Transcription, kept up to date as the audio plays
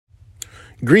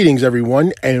Greetings,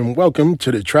 everyone, and welcome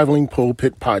to the Traveling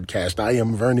Pulpit Podcast. I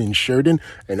am Vernon Sheridan,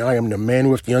 and I am the man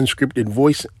with the unscripted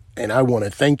voice, and I want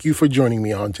to thank you for joining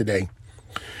me on today.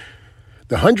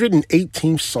 The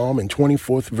 118th Psalm and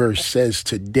 24th verse says,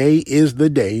 "Today is the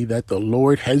day that the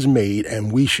Lord has made,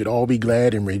 and we should all be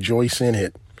glad and rejoice in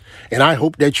it." And I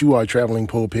hope that you are, Traveling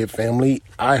Pulpit family.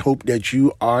 I hope that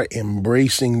you are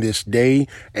embracing this day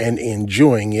and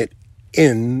enjoying it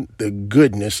in the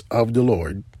goodness of the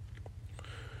Lord.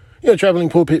 Traveling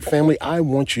Pulpit family, I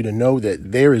want you to know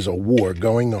that there is a war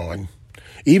going on.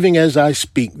 Even as I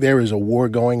speak, there is a war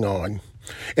going on.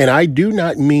 And I do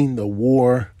not mean the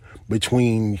war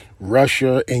between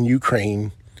Russia and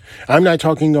Ukraine. I'm not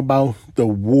talking about the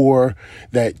war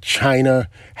that China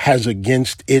has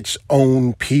against its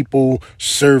own people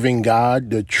serving God,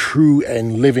 the true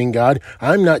and living God.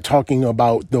 I'm not talking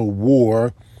about the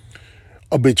war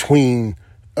between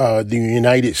the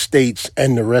United States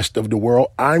and the rest of the world.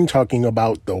 I'm talking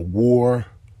about the war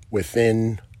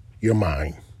within your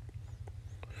mind.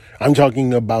 I'm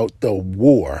talking about the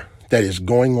war that is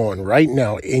going on right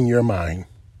now in your mind,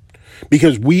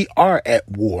 because we are at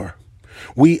war.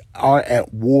 We are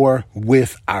at war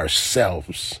with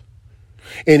ourselves.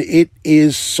 And it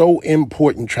is so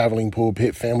important, Traveling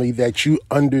Pulpit family, that you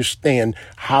understand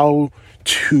how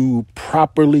to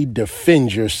properly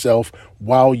defend yourself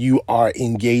while you are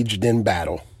engaged in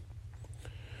battle.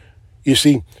 You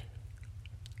see,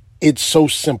 it's so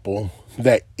simple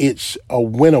that it's a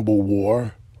winnable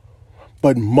war,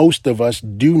 but most of us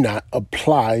do not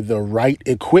apply the right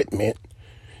equipment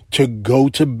to go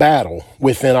to battle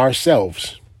within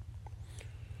ourselves.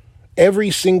 Every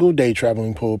single day,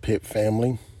 Traveling Pulpit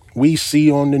family, we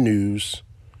see on the news,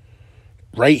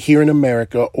 right here in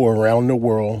America or around the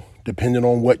world, depending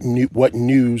on what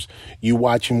news you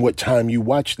watch and what time you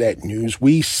watch that news,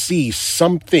 we see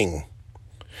something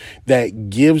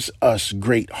that gives us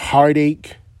great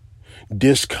heartache,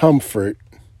 discomfort,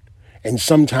 and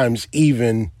sometimes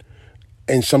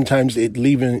it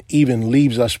even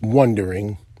leaves us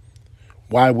wondering,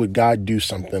 why would God do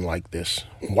something like this?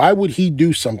 Why would he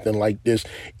do something like this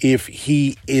if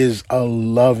he is a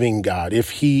loving God,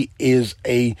 if he is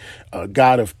a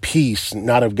God of peace,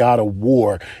 not a God of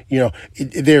war?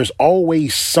 There's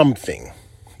always something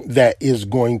that is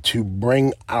going to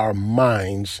bring our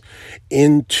minds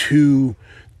into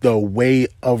the way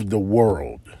of the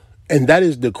world. And that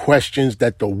is the questions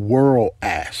that the world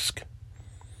asks.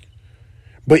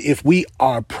 But if we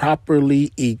are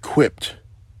properly equipped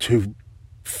to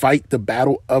fight the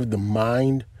battle of the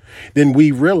mind, then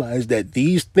we realize that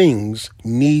these things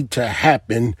need to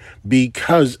happen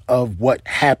because of what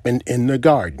happened in the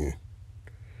garden.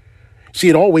 See,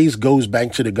 it always goes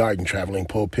back to the garden, Traveling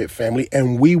Pulpit family,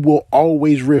 and we will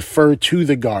always refer to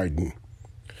the garden.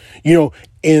 In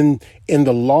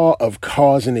the law of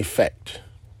cause and effect,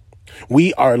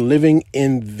 we are living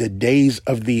in the days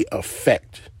of the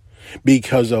effect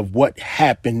because of what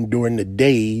happened during the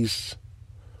days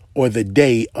or the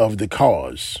day of the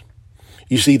cause.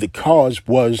 You see, the cause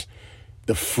was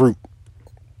the fruit.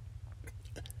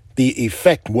 The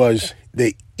effect was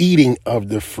the eating of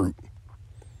the fruit.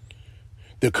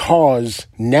 The cause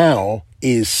now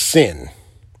is sin,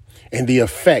 and the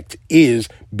effect is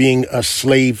being a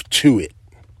slave to it.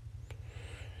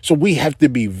 So we have to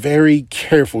be very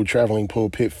careful, Traveling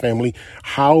Pulpit family,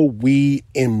 how we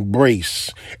embrace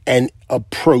and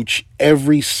approach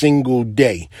every single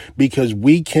day, because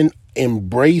we can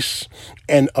embrace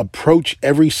and approach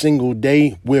every single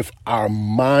day with our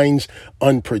minds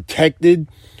unprotected,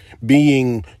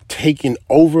 being taken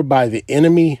over by the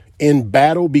enemy in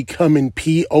battle, becoming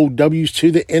POWs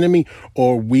to the enemy,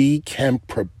 or we can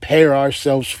prepare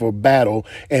ourselves for battle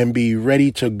and be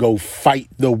ready to go fight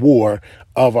the war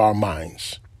of our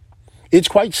minds. It's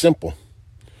quite simple.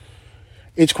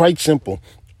 It's quite simple.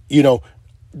 The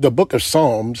book of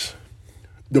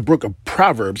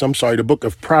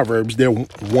Proverbs, they're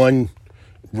one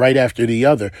right after the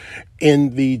other.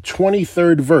 In the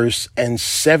 23rd verse and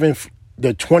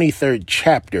the 23rd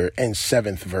chapter and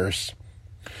 7th verse,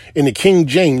 in the King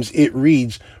James, it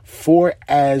reads, "For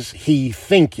as he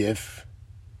thinketh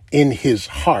in his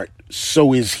heart,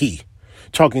 so is he,"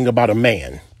 talking about a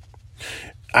man.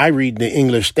 I read the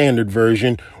English Standard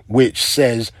Version, which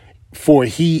says, "For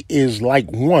he is like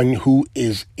one who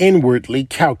is inwardly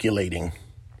calculating."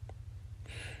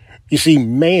 You see,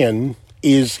 man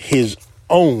is his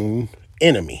own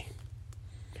enemy.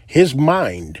 His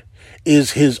mind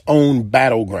is his own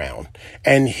battleground,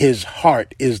 and his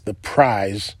heart is the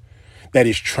prize that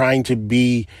is trying to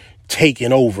be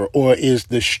taken over, or is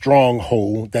the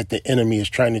stronghold that the enemy is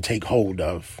trying to take hold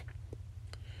of.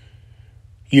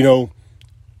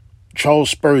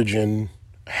 Charles Spurgeon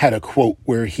had a quote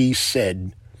where he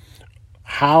said,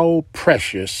 "How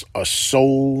precious a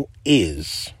soul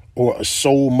is, or a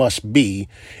soul must be,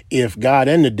 if God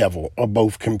and the devil are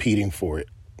both competing for it."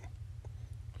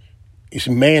 It's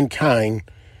mankind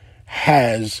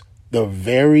has the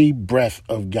very breath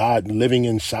of God living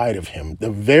inside of him,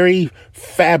 the very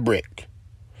fabric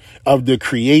of the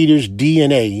Creator's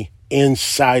DNA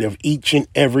inside of each and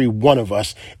every one of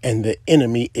us, and the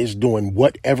enemy is doing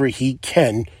whatever he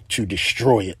can to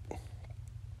destroy it.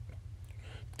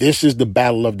 This is the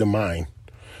battle of the mind.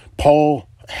 Paul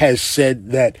has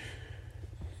said that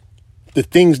the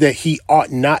things that he ought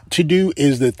not to do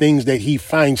is the things that he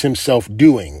finds himself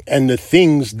doing, and the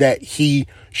things that he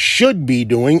should be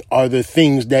doing are the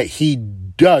things that he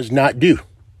does not do.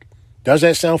 Does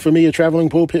that sound familiar, Traveling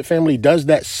Pulpit family? Does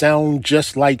that sound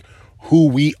just like who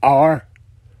we are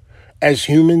as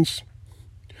humans?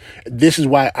 This is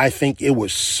why I think it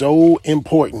was so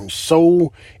important, such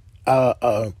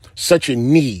a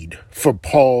need for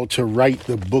Paul to write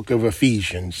the book of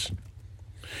Ephesians.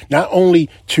 Not only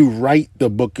to write the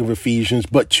book of Ephesians,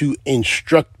 but to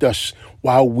instruct us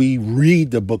while we read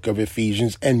the book of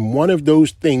Ephesians. And one of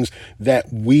those things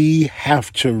that we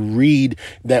have to read,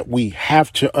 that we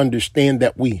have to understand,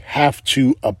 that we have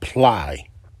to apply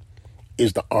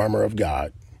is the armor of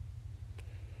God.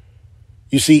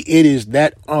 You see, it is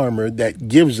that armor that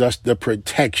gives us the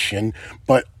protection,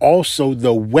 but also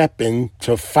the weapon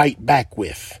to fight back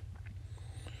with.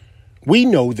 We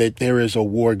know that there is a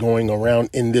war going around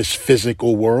in this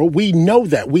physical world. We know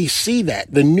that. We see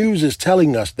that. The news is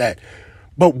telling us that.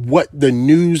 But what the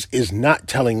news is not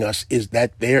telling us is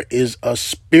that there is a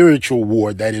spiritual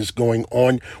war that is going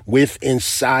on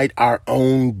inside our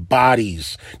own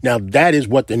bodies. Now, that is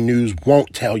what the news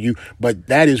won't tell you, but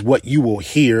that is what you will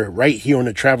hear right here on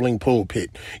the Traveling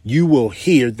Pulpit. You will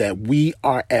hear that we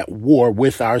are at war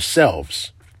with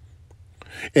ourselves.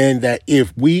 And that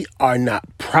if we are not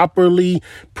properly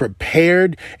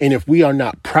prepared, and if we are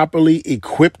not properly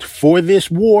equipped for this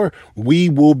war, we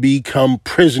will become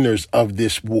prisoners of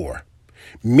this war,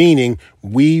 meaning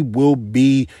we will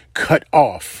be cut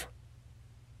off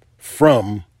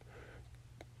from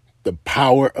the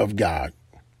power of God,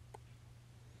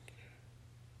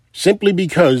 simply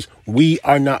because we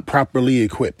are not properly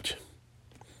equipped.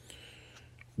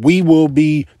 We will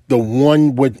be the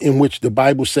one in which the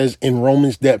Bible says in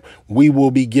Romans that we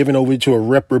will be given over to a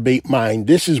reprobate mind.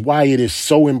 This is why it is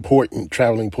so important,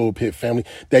 Traveling Pulpit family,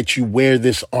 that you wear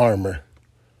this armor,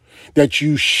 that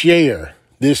you share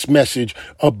this message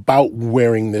about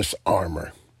wearing this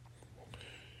armor.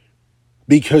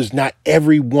 Because not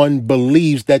everyone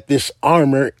believes that this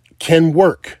armor can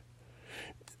work.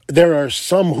 There are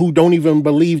some who don't even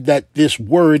believe that this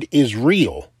word is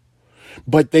real.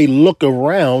 But they look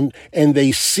around and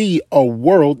they see a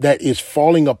world that is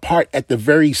falling apart at the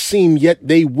very seam, yet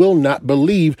they will not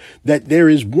believe that there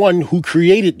is one who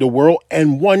created the world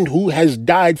and one who has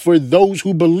died for those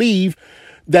who believe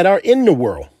that are in the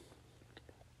world.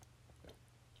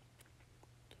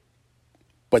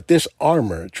 But this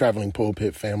armor, Traveling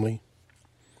Pulpit family,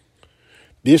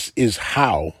 this is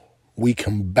how we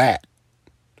combat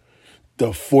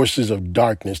the forces of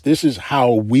darkness. This is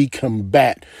how we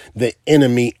combat the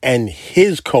enemy and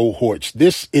his cohorts.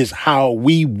 This is how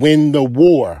we win the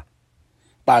war,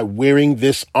 by wearing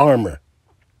this armor.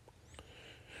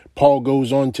 Paul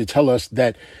goes on to tell us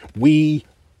that we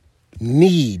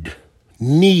need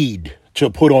to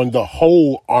put on the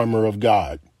whole armor of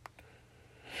God.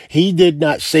 He did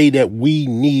not say that we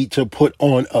need to put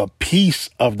on a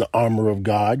piece of the armor of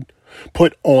God,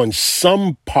 put on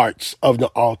some parts of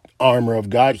the armor of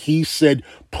God. He said,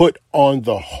 put on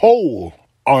the whole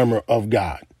armor of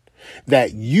God,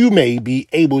 that you may be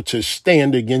able to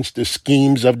stand against the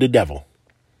schemes of the devil.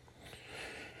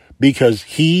 Because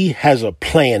he has a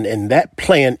plan, and that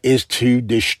plan is to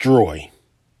destroy.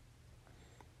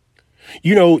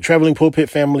 You know, Traveling Pulpit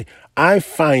family, I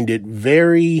find it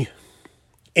very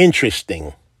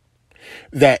interesting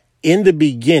that in the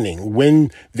beginning,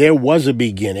 when there was a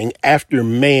beginning, after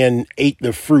man ate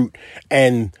the fruit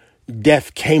and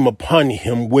death came upon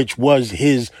him, which was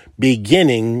his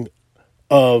beginning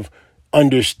of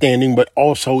understanding, but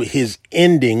also his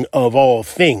ending of all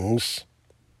things,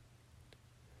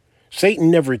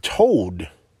 Satan never told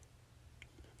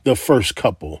the first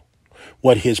couple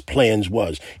what his plans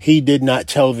was. He did not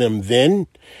tell them then,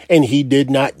 and he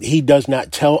does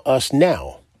not tell us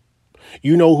now.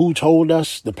 You know who told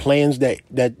us the plans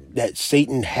that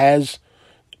Satan has,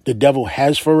 the devil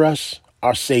has for us?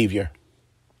 Our Savior.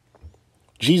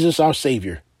 Jesus, our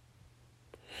Savior.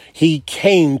 He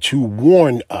came to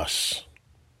warn us.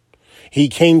 He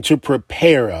came to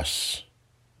prepare us.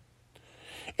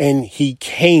 And he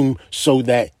came so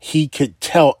that he could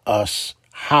tell us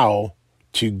how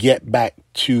to get back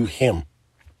to him.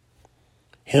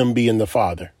 Him being the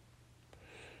Father.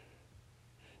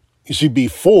 You see,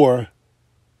 before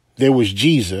there was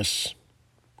Jesus,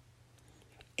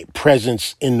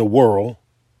 presence in the world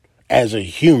as a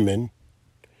human,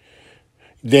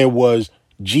 there was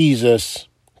Jesus,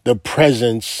 the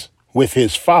presence with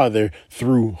his Father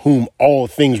through whom all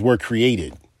things were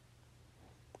created.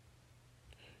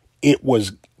 It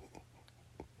was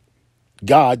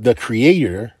God, the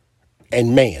creator,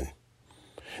 and man.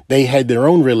 They had their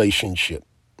own relationship.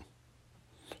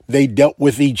 They dealt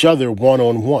with each other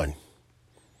one-on-one.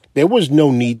 There was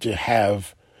no need to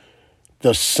have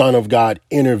the Son of God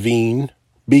intervene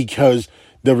because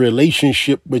the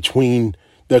relationship between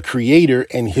the creator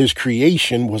and his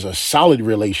creation was a solid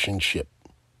relationship.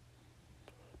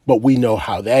 But we know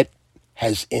how that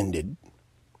has ended.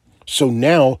 So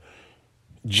now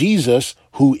Jesus,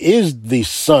 who is the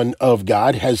Son of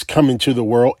God, has come into the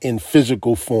world in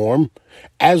physical form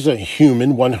as a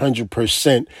human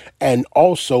 100% and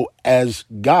also as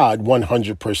God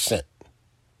 100%.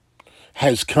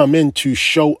 Has come in to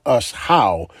show us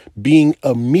how being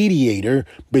a mediator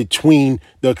between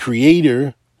the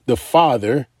creator, the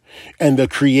Father, and the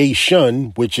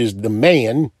creation, which is the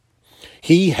man.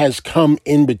 He has come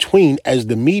in between as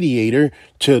the mediator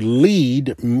to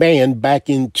lead man back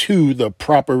into the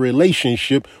proper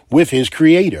relationship with his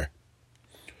creator.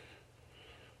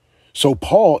 So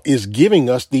Paul is giving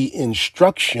us the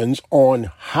instructions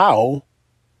on how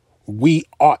we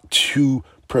ought to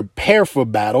prepare for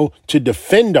battle, to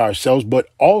defend ourselves, but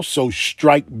also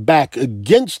strike back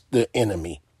against the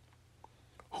enemy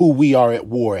who we are at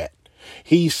war at.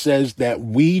 He says that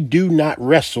we do not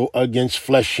wrestle against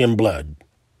flesh and blood.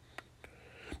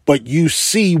 But you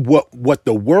see what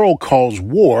the world calls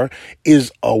war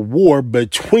is a war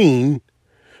between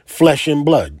flesh and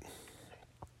blood.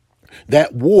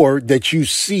 That war that you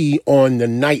see on the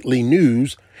nightly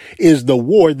news is the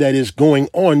war that is going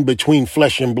on between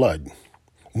flesh and blood.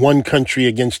 One country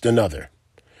against another.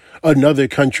 Another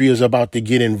country is about to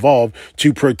get involved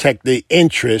to protect the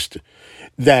interest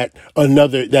that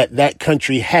that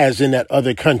country has in that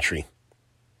other country.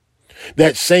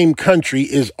 That same country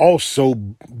is also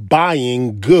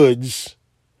buying goods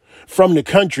from the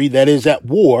country that is at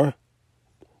war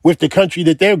with the country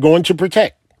that they're going to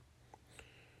protect.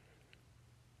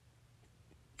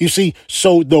 You see,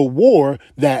 so the war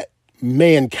that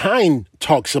mankind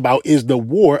talks about is the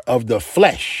war of the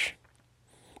flesh,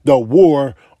 the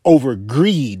war over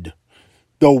greed,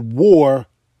 the war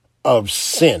of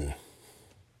sin.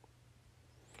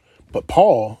 But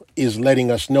Paul is letting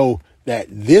us know that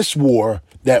this war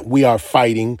that we are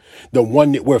fighting, the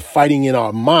one that we're fighting in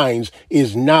our minds,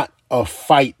 is not a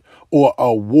fight or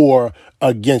a war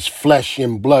against flesh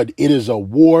and blood. It is a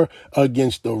war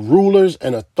against the rulers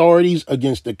and authorities,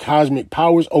 against the cosmic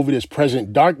powers over this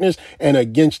present darkness, and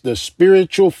against the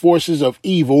spiritual forces of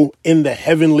evil in the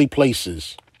heavenly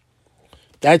places.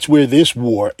 That's where this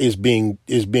war is being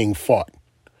fought.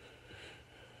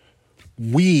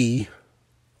 We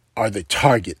are the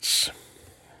targets.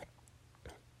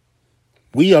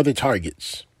 We are the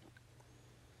targets.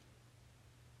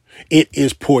 It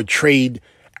is portrayed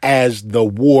as the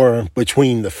war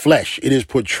between the flesh. It is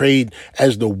portrayed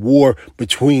as the war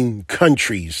between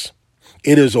countries.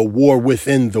 It is a war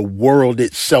within the world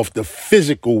itself, the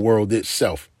physical world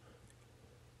itself.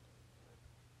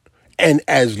 And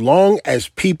as long as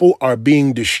people are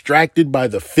being distracted by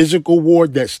the physical war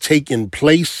that's taking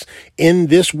place in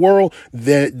this world,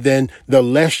 then the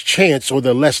less chance or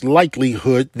the less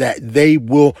likelihood that they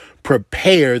will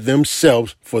prepare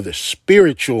themselves for the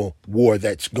spiritual war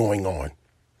that's going on.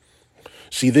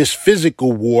 See, this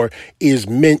physical war is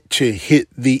meant to hit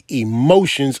the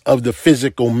emotions of the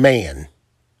physical man.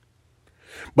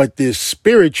 But this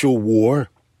spiritual war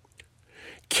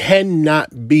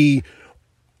cannot be,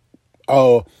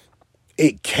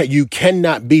 you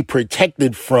cannot be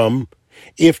protected from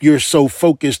if you're so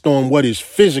focused on what is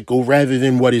physical rather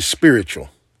than what is spiritual.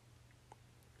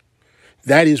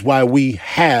 That is why we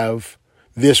have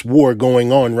this war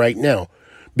going on right now,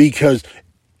 because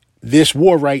this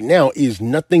war right now is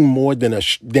nothing more than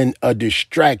a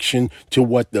distraction to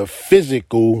what the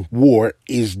physical war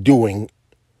is doing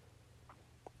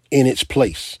in its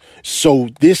place. So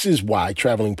this is why,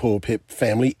 Traveling Pulpit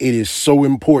family, it is so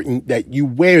important that you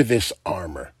wear this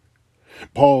armor.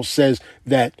 Paul says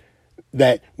that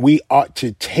we ought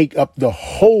to take up the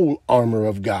whole armor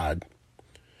of God,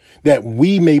 that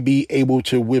we may be able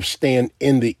to withstand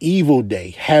in the evil day,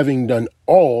 having done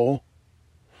all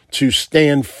to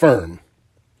stand firm.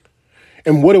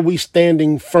 And what are we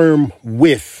standing firm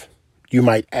with, you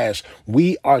might ask?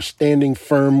 We are standing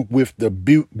firm with the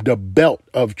belt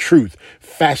of truth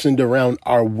fastened around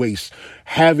our waist,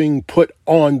 having put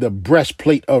on the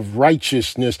breastplate of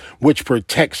righteousness, which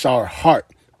protects our heart,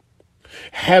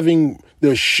 having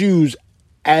the shoes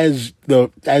as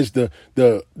the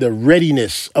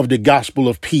readiness of the gospel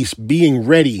of peace, being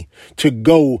ready to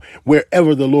go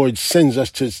wherever the Lord sends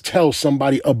us to tell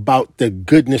somebody about the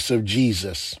goodness of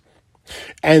Jesus,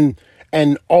 and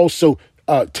also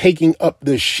taking up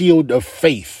the shield of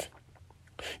faith,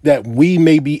 that we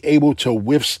may be able to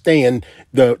withstand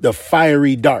the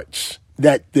fiery darts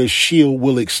that the shield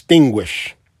will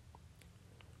extinguish.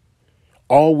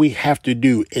 All we have to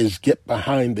do is get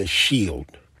behind the shield,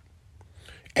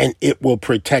 and it will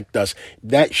protect us.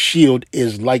 That shield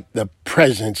is like the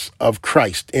presence of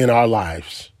Christ in our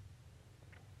lives.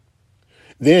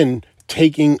 Then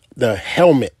taking the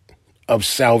helmet of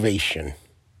salvation,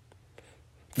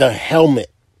 the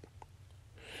helmet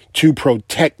to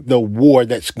protect the war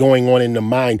that's going on in the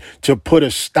mind, to put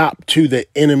a stop to the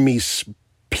enemy's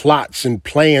plots and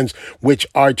plans, which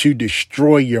are to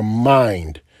destroy your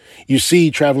mind. You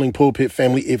see, Traveling Pulpit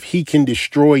family, if he can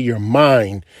destroy your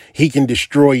mind, he can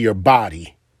destroy your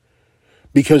body,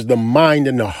 because the mind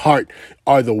and the heart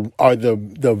are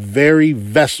the very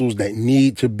vessels that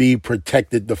need to be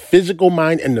protected. The physical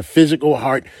mind and the physical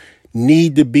heart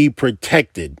need to be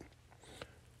protected.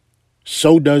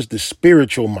 So does the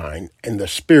spiritual mind and the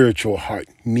spiritual heart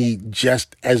need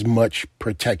just as much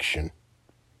protection,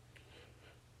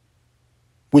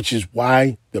 which is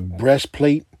why the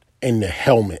breastplate and the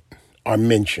helmet are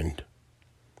mentioned.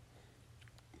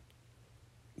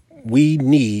 We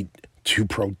need to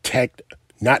protect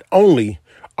not only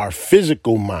our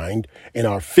physical mind and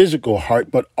our physical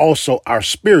heart, but also our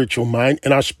spiritual mind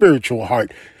and our spiritual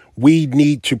heart. We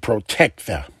need to protect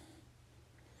them.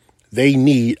 They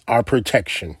need our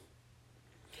protection.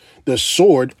 The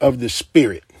sword of the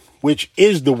Spirit, which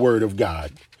is the word of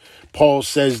God. Paul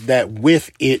says that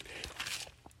with it,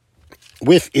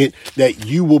 that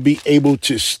you will be able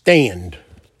to stand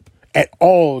at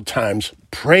all times,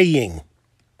 praying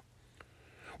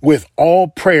with all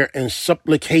prayer and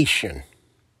supplication.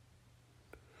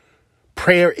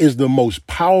 Prayer is the most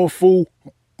powerful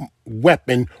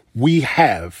weapon we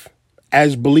have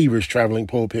as believers, Traveling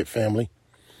Pulpit family.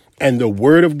 And the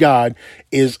word of God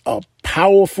is a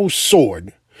powerful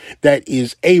sword that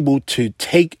is able to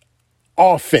take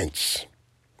offense.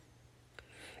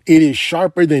 It is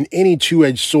sharper than any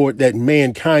two-edged sword that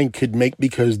mankind could make,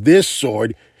 because this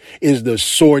sword is the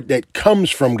sword that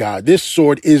comes from God. This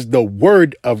sword is the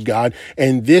word of God,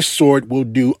 and this sword will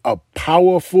do a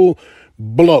powerful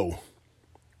blow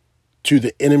to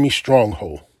the enemy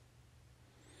stronghold.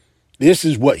 This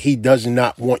is what he does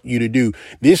not want you to do.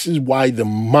 This is why the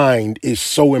mind is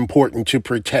so important to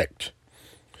protect,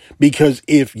 because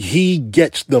if he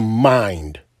gets the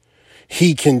mind,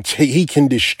 he can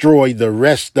destroy the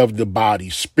rest of the body,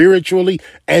 spiritually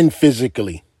and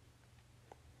physically.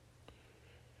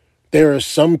 There are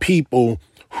some people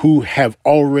who have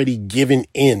already given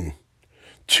in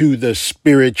to the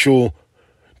spiritual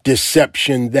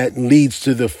deception that leads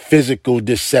to the physical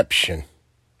deception.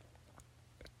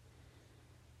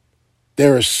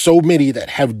 There are so many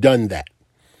that have done that,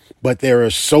 but there are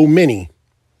so many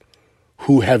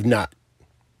who have not.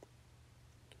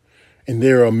 And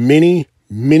there are many,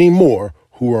 many more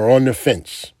who are on the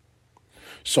fence.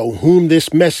 So whom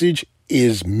this message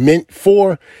is meant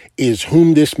for is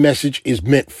whom this message is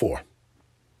meant for.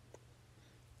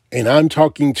 And I'm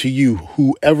talking to you,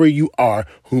 whoever you are,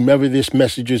 whomever this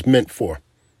message is meant for.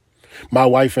 My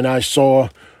wife and I saw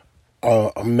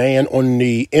a man on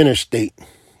the interstate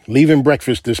leaving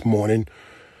breakfast this morning,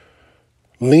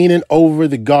 leaning over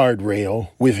the guardrail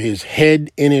with his head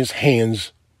in his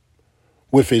hands,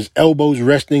 with his elbows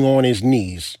resting on his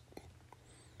knees,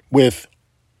 with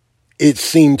it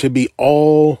seemed to be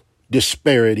all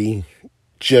disparity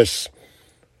just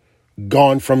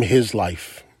gone from his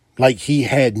life, like he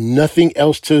had nothing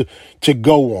else to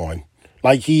go on,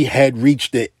 like he had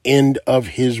reached the end of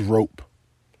his rope.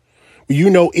 You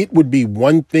know, it would be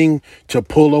one thing to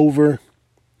pull over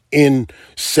in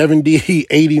 70,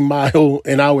 80 mile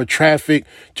an hour traffic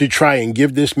to try and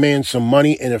give this man some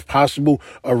money and, if possible,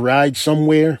 a ride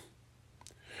somewhere.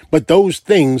 But those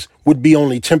things would be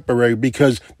only temporary,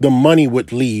 because the money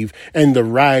would leave and the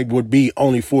ride would be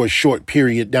only for a short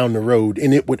period down the road,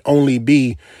 and it would only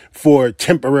be for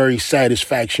temporary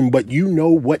satisfaction. But you know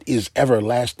what is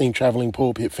everlasting, Traveling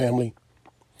Pulpit family,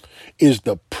 is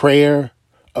the prayer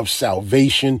of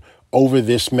salvation over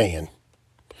this man.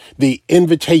 The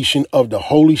invitation of the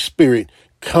Holy Spirit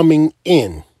coming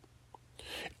in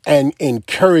and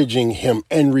encouraging him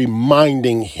and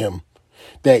reminding him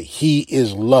that he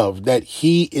is loved, that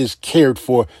he is cared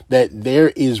for, that there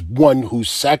is one who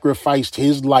sacrificed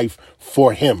his life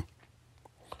for him.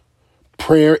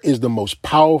 Prayer is the most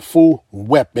powerful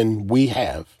weapon we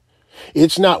have.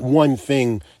 It's not one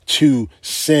thing to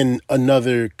send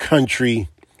another country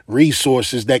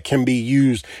resources that can be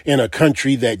used in a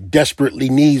country that desperately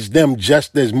needs them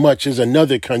just as much as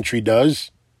another country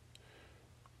does.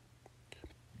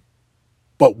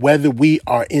 But whether we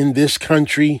are in this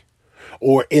country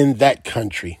or in that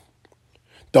country,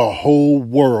 the whole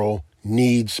world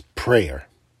needs prayer.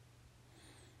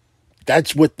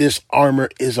 That's what this armor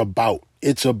is about.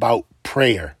 It's about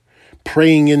prayer.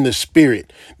 Praying in the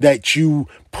spirit, that you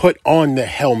put on the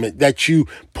helmet, that you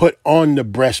put on the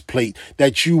breastplate,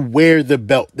 that you wear the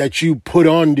belt, that you put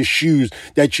on the shoes,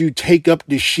 that you take up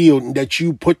the shield, and that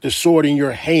you put the sword in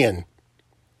your hand.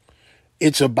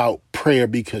 It's about prayer,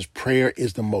 because prayer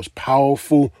is the most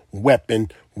powerful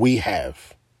weapon we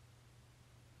have.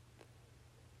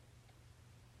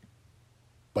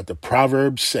 But the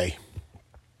Proverbs say,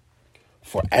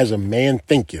 "For as a man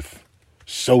thinketh,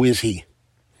 so is he."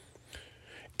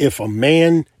 If a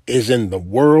man is in the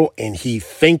world and he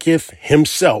thinketh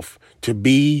himself to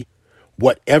be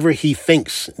whatever he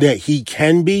thinks that he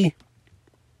can be,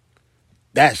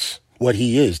 that's what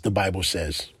he is, the Bible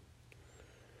says.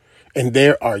 And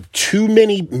there are too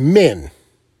many men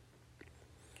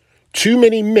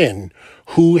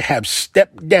who have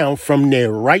stepped down from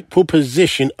their rightful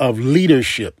position of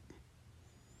leadership,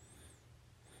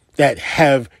 that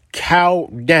have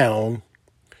cowed down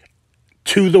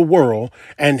to the world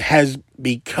and has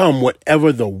become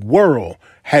whatever the world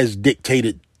has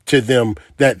dictated to them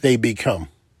that they become.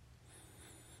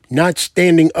 Not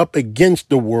standing up against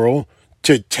the world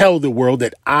to tell the world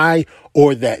that I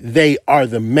or that they are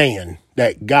the man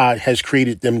that God has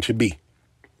created them to be.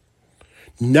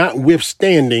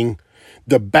 Notwithstanding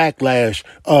the backlash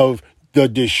of the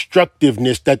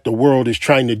destructiveness that the world is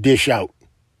trying to dish out.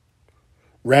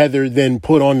 Rather than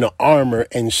put on the armor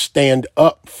and stand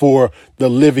up for the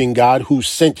living God who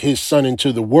sent his son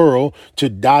into the world to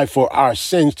die for our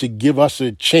sins, to give us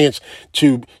a chance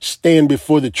to stand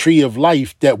before the tree of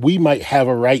life, that we might have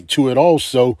a right to it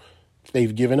also,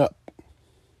 they've given up.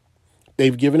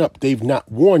 They've given up. They've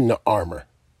not worn the armor.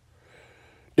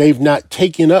 They've not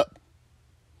taken up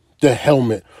the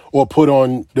helmet, or put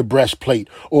on the breastplate,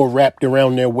 or wrapped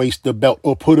around their waist the belt,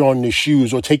 or put on the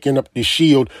shoes, or taken up the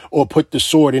shield, or put the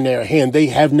sword in their hand. They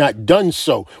have not done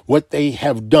so. What they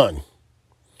have done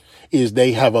is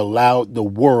they have allowed the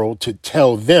world to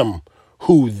tell them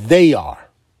who they are.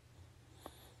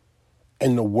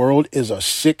 And the world is a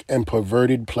sick and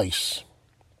perverted place.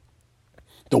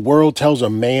 The world tells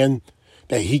a man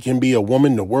that he can be a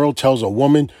woman. The world tells a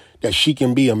woman that she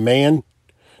can be a man.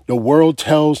 The world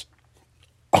tells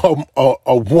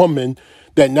a woman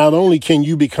that not only can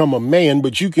you become a man,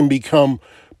 but you can become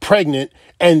pregnant,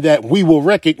 and that we will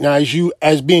recognize you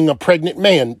as being a pregnant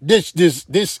man. This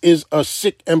is a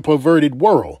sick and perverted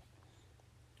world.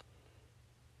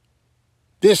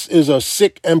 This is a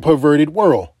sick and perverted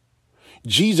world.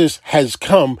 Jesus has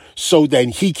come so that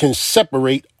he can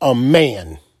separate a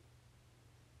man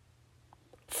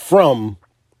from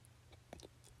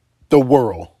the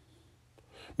world.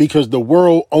 Because the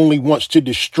world only wants to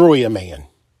destroy a man.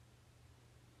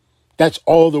 That's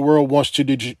all the world wants to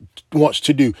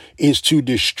do is to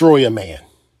destroy a man.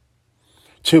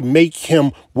 To make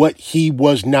him what he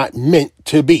was not meant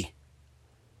to be.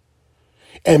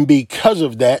 And because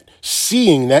of that,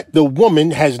 seeing that, the woman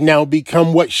has now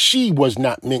become what she was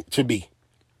not meant to be.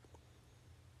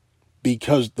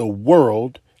 Because the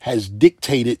world has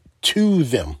dictated to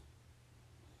them,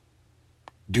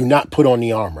 do not put on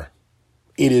the armor.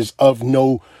 It is of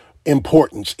no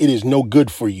importance. It is no good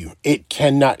for you. It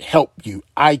cannot help you.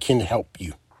 I can help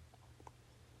you.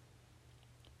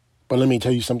 But let me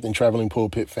tell you something, Traveling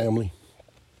Pulpit family.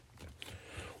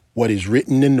 What is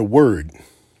written in the word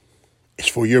is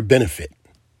for your benefit.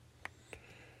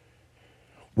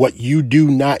 What you do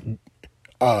not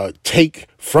take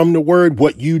from the word,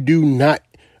 what you do not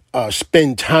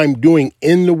spend time doing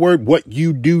in the word, what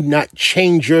you do not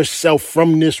change yourself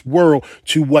from this world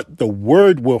to what the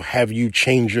word will have you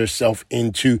change yourself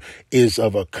into, is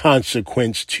of a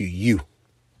consequence to you.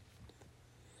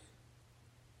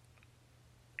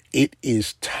 It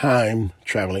is time,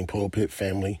 Traveling Pulpit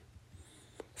family,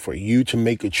 for you to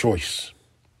make a choice.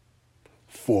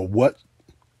 For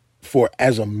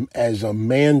as a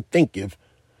man thinketh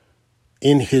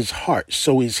in his heart,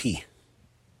 so is he.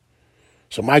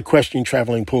 So my question,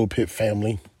 Traveling Pulpit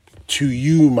family, to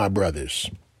you, my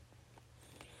brothers,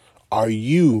 are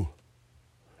you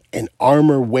an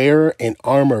armor wearer, an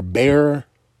armor bearer,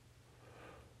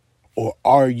 or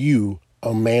are you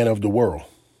a man of the world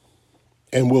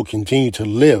and will continue to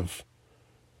live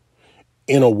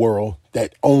in a world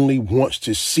that only wants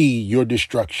to see your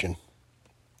destruction?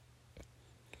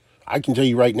 I can tell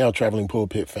you right now, Traveling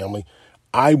Pulpit family,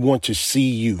 I want to see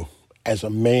you as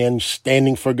a man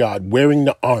standing for God, wearing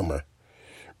the armor,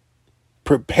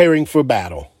 preparing for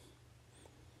battle,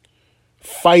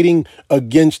 fighting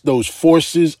against those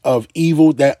forces of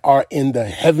evil that are in the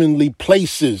heavenly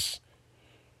places,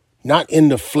 not in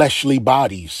the fleshly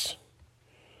bodies.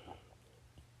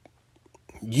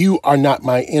 You are not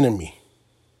my enemy.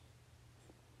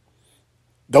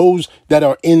 Those that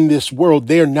are in this world,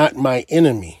 they're not my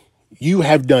enemy. You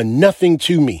have done nothing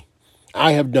to me.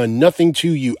 I have done nothing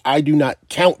to you. I do not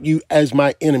count you as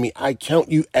my enemy. I count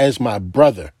you as my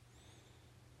brother.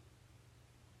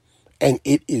 And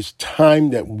it is time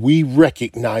that we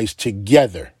recognize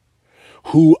together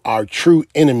who our true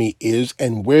enemy is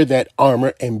and wear that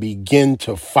armor and begin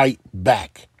to fight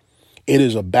back. It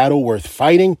is a battle worth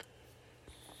fighting.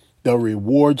 The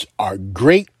rewards are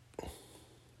great,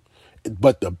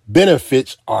 but the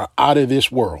benefits are out of this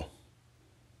world.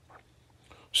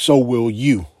 So will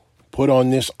you put on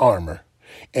this armor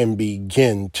and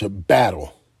begin to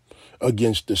battle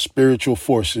against the spiritual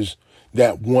forces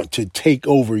that want to take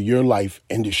over your life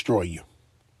and destroy you?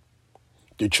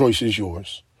 The choice is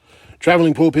yours.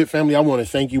 Traveling Pulpit family, I want to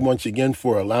thank you once again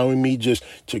for allowing me just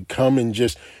to come and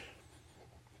just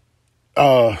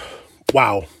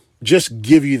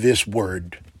give you this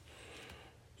word.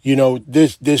 You know,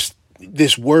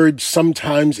 this word,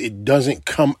 sometimes it doesn't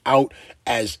come out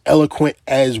as eloquent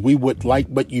as we would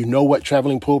like, but you know what,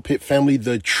 Traveling Pulpit family,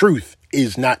 the truth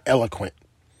is not eloquent.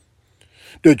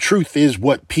 The truth is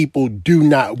what people do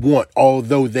not want,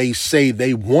 although they say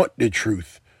they want the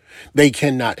truth. They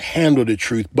cannot handle the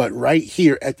truth. But right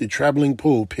here at the Traveling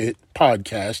Pulpit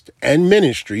podcast and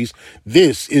ministries,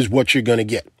 this is what you're going to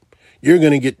get. You're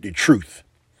going to get the truth.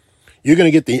 You're going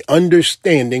to get the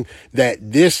understanding that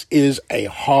this is a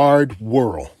hard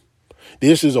world.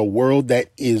 This is a world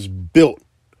that is built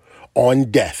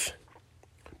on death.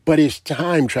 But it's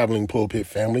time, Traveling Pulpit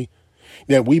family,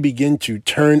 that we begin to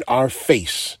turn our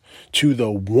face to the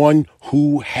one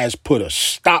who has put a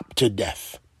stop to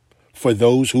death for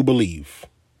those who believe.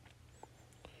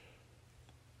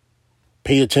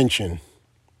 Pay attention.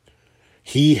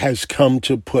 He has come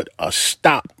to put a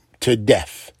stop to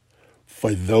death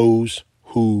for those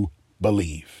who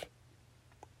believe.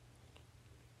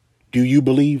 Do you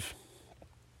believe?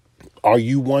 Are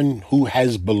you one who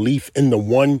has belief in the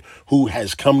one who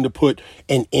has come to put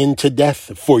an end to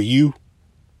death for you?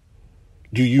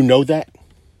 Do you know that?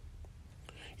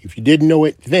 If you didn't know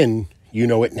it then, you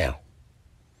know it now.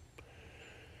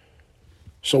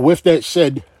 So with that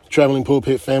said, Traveling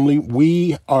Pulpit family,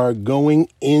 we are going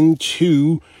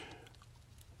into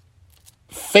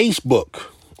Facebook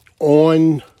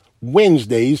on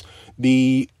Wednesdays,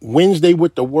 the Wednesday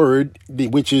with the Word,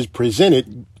 which is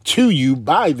presented to you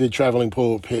by the Traveling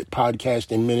Pulpit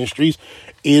podcast and ministries,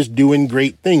 is doing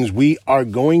great things. We are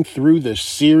going through the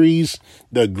series,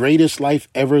 The Greatest Life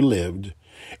Ever Lived,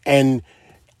 and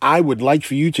I would like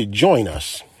for you to join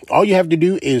us. All you have to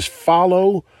do is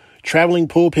follow Traveling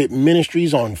Pulpit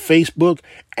Ministries on Facebook,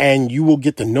 and you will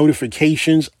get the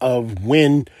notifications of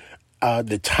when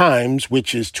the times,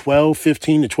 which is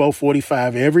 12:15 to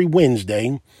 12:45 every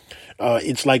Wednesday.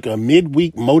 It's like a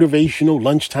midweek motivational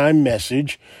lunchtime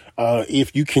message.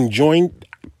 If you can join,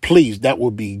 please, that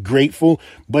will be grateful.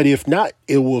 But if not,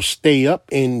 it will stay up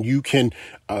and you can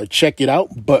check it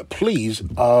out. But please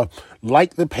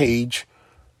like the page,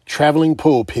 Traveling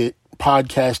Pulpit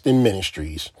Podcast and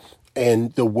Ministries.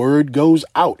 And the word goes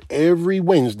out every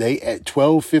Wednesday at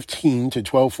 12:15 to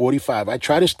 12:45. I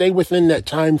try to stay within that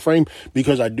time frame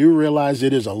because I do realize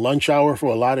it is a lunch hour for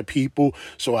a lot of people.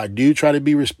 So I do try to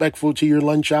be respectful to your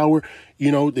lunch hour.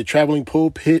 You know, the Traveling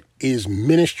Pulpit is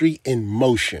ministry in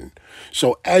motion.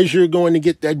 So as you're going to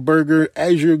get that burger,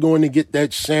 as you're going to get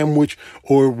that sandwich,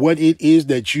 or what it is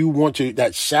that you want to,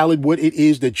 that salad, what it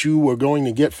is that you are going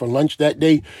to get for lunch that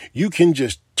day, you can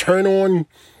just turn on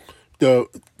the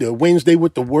Wednesday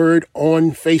with the Word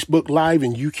on Facebook Live,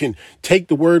 and you can take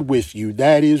the word with you.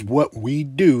 That is what we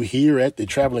do here at the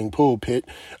Traveling Pulpit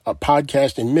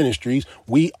podcast and ministries.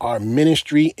 We are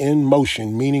ministry in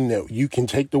motion, meaning that you can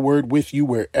take the word with you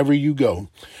wherever you go.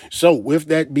 So with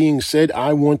that being said,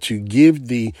 I want to give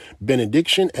the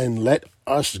benediction and let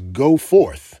us go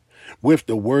forth with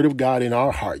the word of God in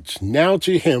our hearts. Now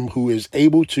to him who is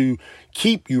able to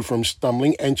keep you from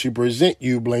stumbling and to present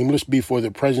you blameless before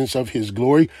the presence of his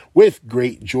glory with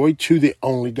great joy, to the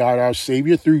only God our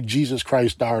Savior, through Jesus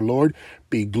Christ our Lord,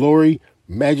 be glory,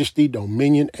 majesty,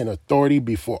 dominion, and authority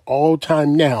before all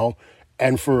time now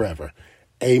and forever.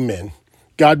 Amen.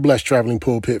 God bless, Traveling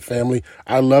Pulpit family.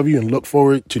 I love you and look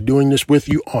forward to doing this with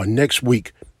you on next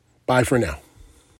week. Bye for now.